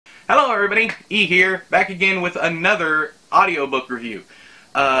Hello everybody, E here, back again with another audiobook review.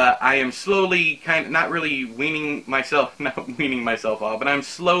 I am slowly, not weaning myself off, but I'm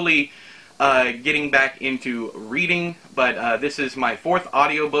slowly getting back into reading, but this is my fourth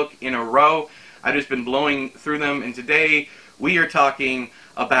audiobook in a row. I've just been blowing through them, and today we are talking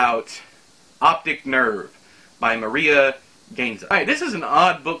about Optic Nerve by Maria Gainza. Alright, this is an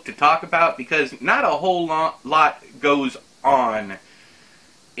odd book to talk about because not a whole lot goes on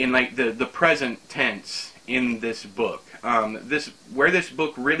in like the present tense in this book. Where this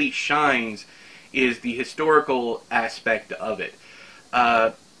book really shines is the historical aspect of it.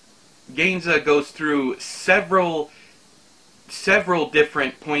 Gainza goes through several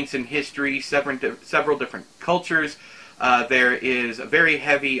different points in history, several different cultures. There is a very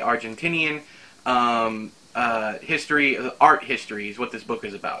heavy Argentinian history. Art history is what this book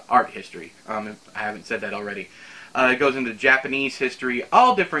is about. Art history. I haven't said that already. It goes into Japanese history,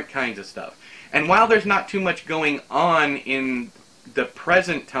 all different kinds of stuff. And while there's not too much going on in the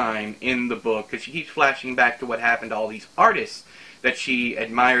present time in the book, because she keeps flashing back to what happened to all these artists that she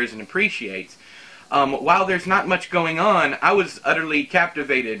admires and appreciates, while there's not much going on, I was utterly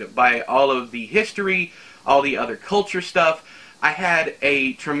captivated by all of the history, all the other culture stuff. I had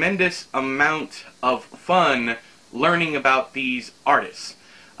a tremendous amount of fun learning about these artists.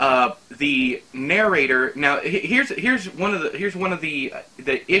 The narrator. Now, here's one of the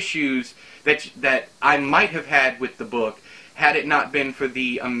issues that I might have had with the book had it not been for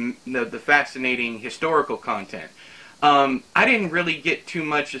the fascinating historical content. I didn't really get too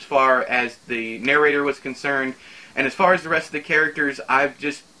much as far as the narrator was concerned, and as far as the rest of the characters, I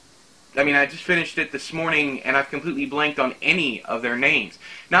just finished it this morning, and I've completely blanked on any of their names.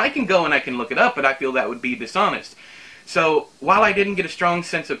 Now, I can go and I can look it up, but I feel that would be dishonest. So, while I didn't get a strong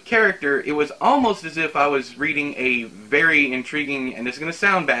sense of character, it was almost as if I was reading a very intriguing, and this is going to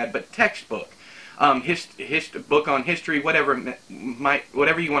sound bad, but textbook. Book on history, whatever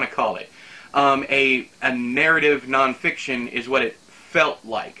you want to call it. A narrative nonfiction is what it felt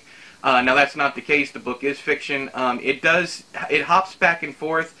like. Now, that's not the case. The book is fiction. It hops back and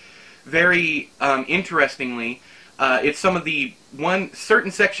forth very interestingly. It's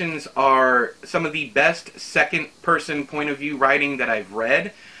certain sections are some of the best second-person point-of-view writing that I've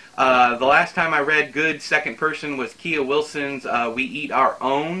read. The last time I read good second-person was Kia Wilson's We Eat Our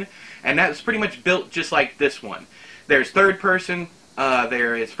Own, and that was pretty much built just like this one. There's third-person,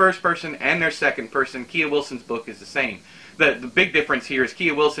 there is first-person, and there's second-person. Kia Wilson's book is the same. The big difference here is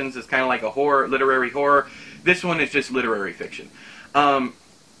Kia Wilson's is kind of like a literary horror. This one is just literary fiction.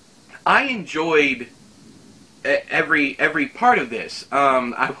 I enjoyed every part of this.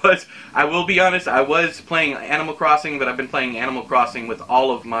 I will be honest, I was playing Animal Crossing, but I've been playing Animal Crossing with all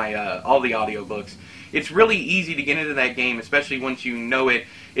of my all the audiobooks. It's really easy to get into that game, especially once you know it.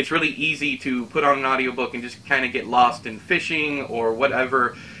 It's really easy to put on an audiobook and just kind of get lost in fishing or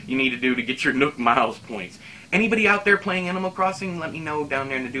whatever you need to do to get your Nook Miles points. Anybody out there playing Animal Crossing, let me know down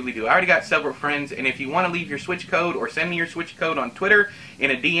there in the doobly-doo. I already got several friends, and if you want to leave your Switch code or send me your Switch code on Twitter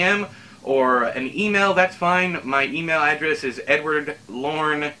in a DM or an email, that's fine. My email address is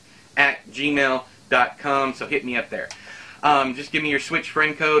edwardlorn@gmail.com, so hit me up there. Just give me your Switch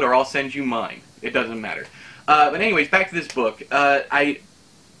friend code, or I'll send you mine. It doesn't matter. But anyways, back to this book. I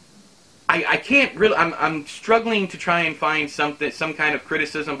can't really. I'm struggling to try and find some kind of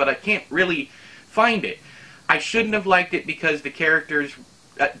criticism, but I can't really find it. I shouldn't have liked it because the characters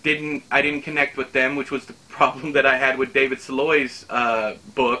I didn't connect with them, which was the problem that I had with David Saloy's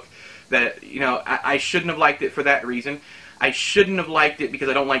book. That, I shouldn't have liked it for that reason. I shouldn't have liked it because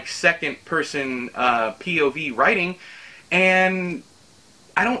I don't like second-person POV writing, and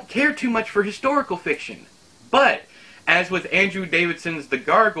I don't care too much for historical fiction. But, as with Andrew Davidson's The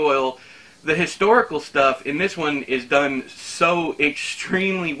Gargoyle, the historical stuff in this one is done so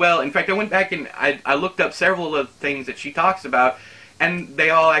extremely well. In fact, I went back and I looked up several of the things that she talks about, and they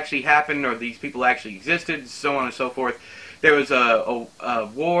all actually happened, or these people actually existed, so on and so forth. There was a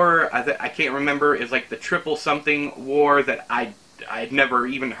war, I can't remember, it's like the Triple Something War that I'd never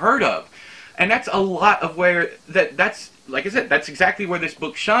even heard of. And that's a lot of where, that's, like I said, that's exactly where this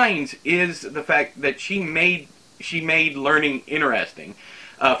book shines, is the fact that she made learning interesting,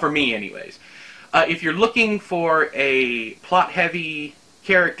 for me anyways. If you're looking for a plot-heavy,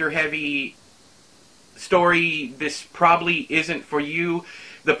 character-heavy story, this probably isn't for you.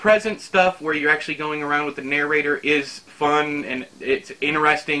 The present stuff where you're actually going around with the narrator is fun and it's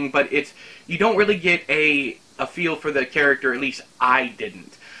interesting, but you don't really get a feel for the character, at least I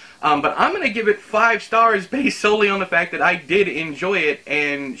didn't. But I'm going to give it 5 stars based solely on the fact that I did enjoy it,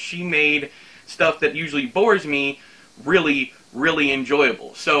 and she made stuff that usually bores me really, really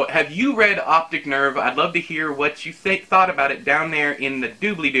enjoyable. So have you read Optic Nerve? I'd love to hear what you thought about it down there in the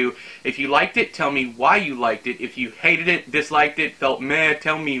doobly-doo. If you liked it, tell me why you liked it. If you hated it, disliked it, felt meh,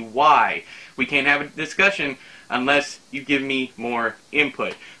 tell me why. We can't have a discussion unless you give me more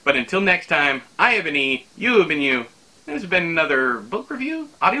input. But until next time, I have been E, you have been you. This has been another book review,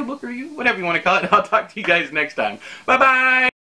 audiobook review, whatever you want to call it. I'll talk to you guys next time. Bye-bye!